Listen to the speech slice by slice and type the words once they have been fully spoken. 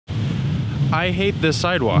I hate this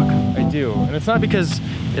sidewalk. I do. And it's not because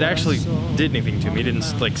it actually did anything to me. It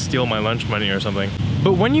didn't like steal my lunch money or something.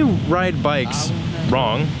 But when you ride bikes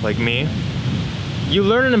wrong, like me, you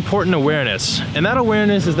learn an important awareness. And that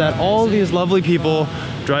awareness is that all these lovely people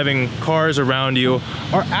driving cars around you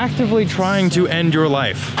are actively trying to end your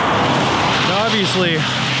life. Now obviously,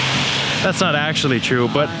 that's not actually true,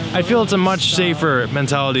 but I feel it's a much safer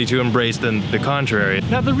mentality to embrace than the contrary.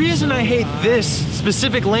 Now the reason I hate this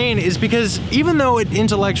specific lane is because even though it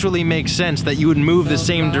intellectually makes sense that you would move the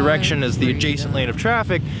same direction as the adjacent lane of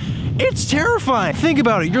traffic, it's terrifying. Think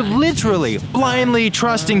about it, you're literally blindly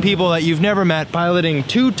trusting people that you've never met, piloting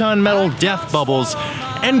 2-ton metal death bubbles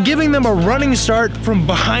and giving them a running start from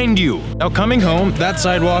behind you. Now coming home, that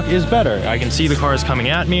sidewalk is better. I can see the cars coming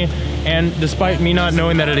at me, and despite me not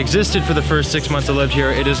knowing that it existed for the first 6 months I lived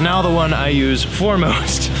here, it is now the one I use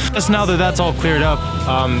foremost. Just now that that's all cleared up,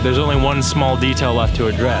 there's only one small detail left to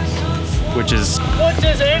address, which is, what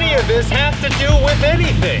does any of this have to do with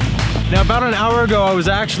anything? Now about an hour ago I was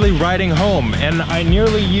actually riding home and I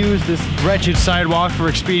nearly used this wretched sidewalk for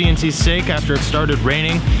expediency's sake after it started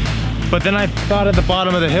raining. But then I thought at the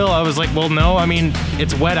bottom of the hill, I was like, well no, I mean,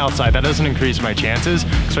 it's wet outside, that doesn't increase my chances.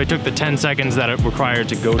 So I took the 10 seconds that it required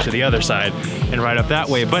to go to the other side and ride up that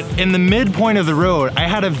way. But in the midpoint of the road, I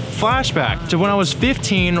had a flashback to when I was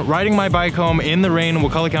 15, riding my bike home in the rain in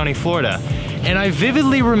Wakulla County, Florida. And I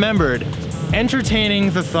vividly remembered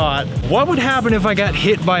entertaining the thought, what would happen if I got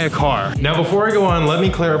hit by a car? Now before I go on, let me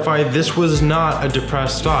clarify, this was not a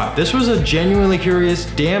depressed thought. This was a genuinely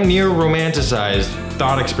curious, damn near romanticized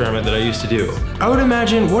thought experiment that I used to do. I would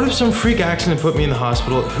imagine, what if some freak accident put me in the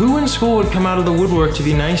hospital? Who in school would come out of the woodwork to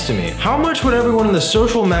be nice to me? How much would everyone in the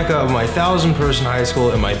social mecca of my 1,000-person high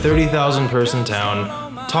school and my 30,000-person town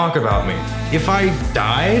talk about me? If I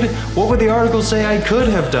died, what would the article say I could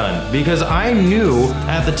have done? Because I knew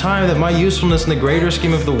at the time that my usefulness in the greater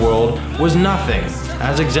scheme of the world was nothing,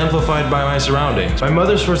 as exemplified by my surroundings. My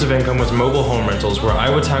mother's source of income was mobile home rentals, where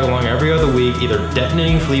I would tag along every other week, either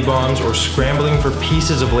detonating flea bombs or scrambling for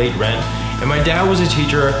pieces of late rent. And my dad was a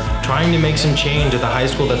teacher trying to make some change at the high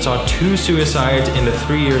school that saw 2 suicides in the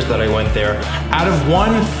 3 years that I went there, out of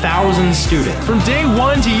 1,000 students. From day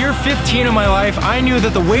 1 to year 15 of my life, I knew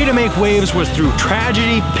that the way to make waves was through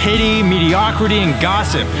tragedy, pity, mediocrity, and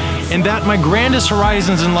gossip. And that my grandest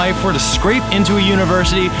horizons in life were to scrape into a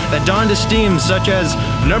university that donned esteems such as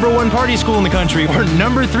 #1 party school in the country or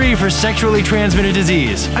 #3 for sexually transmitted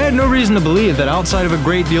disease. I had no reason to believe that outside of a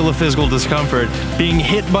great deal of physical discomfort, being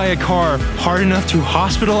hit by a car hard enough to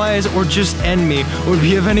hospitalize or just end me would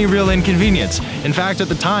be of any real inconvenience. In fact, at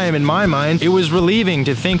the time, in my mind, it was relieving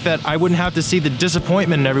to think that I wouldn't have to see the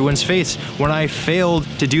disappointment in everyone's face when I failed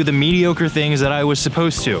to do the mediocre things that I was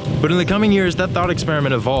supposed to. But in the coming years, that thought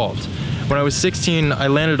experiment evolved. When I was 16, I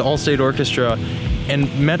landed All-State Orchestra and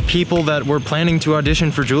met people that were planning to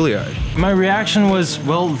audition for Juilliard. My reaction was,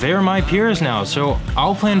 well, they're my peers now, so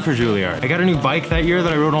I'll plan for Juilliard. I got a new bike that year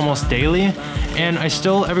that I rode almost daily, and I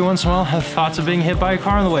still, every once in a while, have thoughts of being hit by a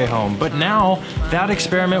car on the way home. But now, that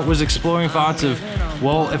experiment was exploring thoughts of,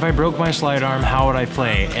 well, if I broke my slide arm, how would I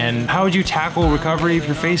play? And how would you tackle recovery if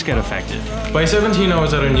your face got affected? By 17, I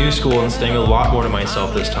was at a new school and staying a lot more to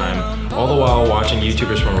myself this time, all the while watching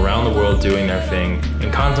YouTubers from around the world doing their thing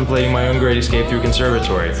and contemplating my own great escape through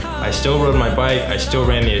conservatory. I still rode my bike, I still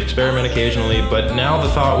ran the experiment occasionally, but now the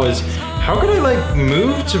thought was, how could I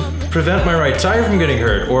move to prevent my right tire from getting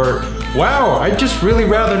hurt? Or, wow, I'd just really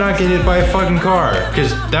rather not get hit by a fucking car,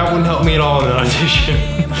 because that wouldn't help me at all in an audition.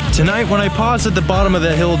 Tonight, when I paused at the bottom of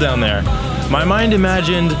the hill down there, my mind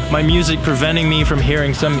imagined my music preventing me from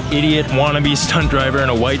hearing some idiot wannabe stunt driver in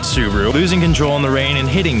a white Subaru losing control in the rain and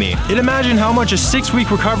hitting me. It imagined how much a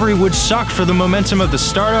 6-week recovery would suck for the momentum of the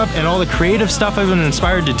startup and all the creative stuff I've been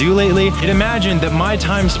inspired to do lately. It imagined that my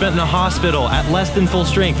time spent in a hospital at less than full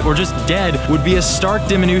strength or just dead would be a stark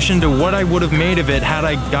diminution to what I would have made of it had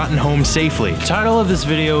I gotten home safely. The title of this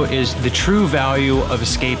video is The True Value of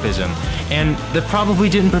Escapism, and that probably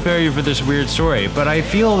didn't prepare you for this weird story, but I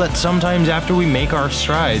feel that sometimes after we make our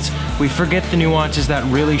strides, we forget the nuances that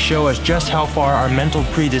really show us just how far our mental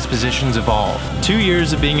predispositions evolve. 2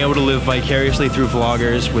 years of being able to live vicariously through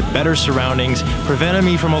vloggers with better surroundings prevented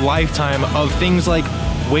me from a lifetime of things like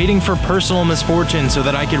waiting for personal misfortune so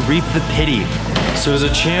that I could reap the pity. So as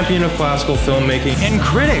a champion of classical filmmaking and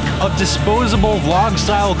critic of disposable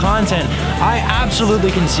vlog-style content, I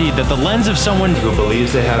absolutely concede that the lens of someone who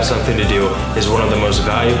believes they have something to do is one of the most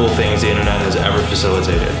valuable things the internet has ever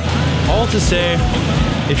facilitated. All to say,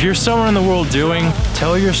 if you're someone in the world doing,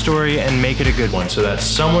 tell your story and make it a good one so that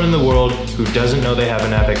someone in the world who doesn't know they have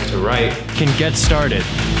an epic to write can get started.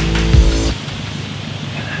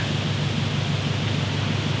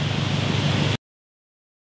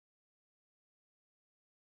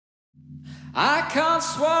 I can't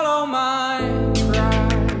swallow my pride.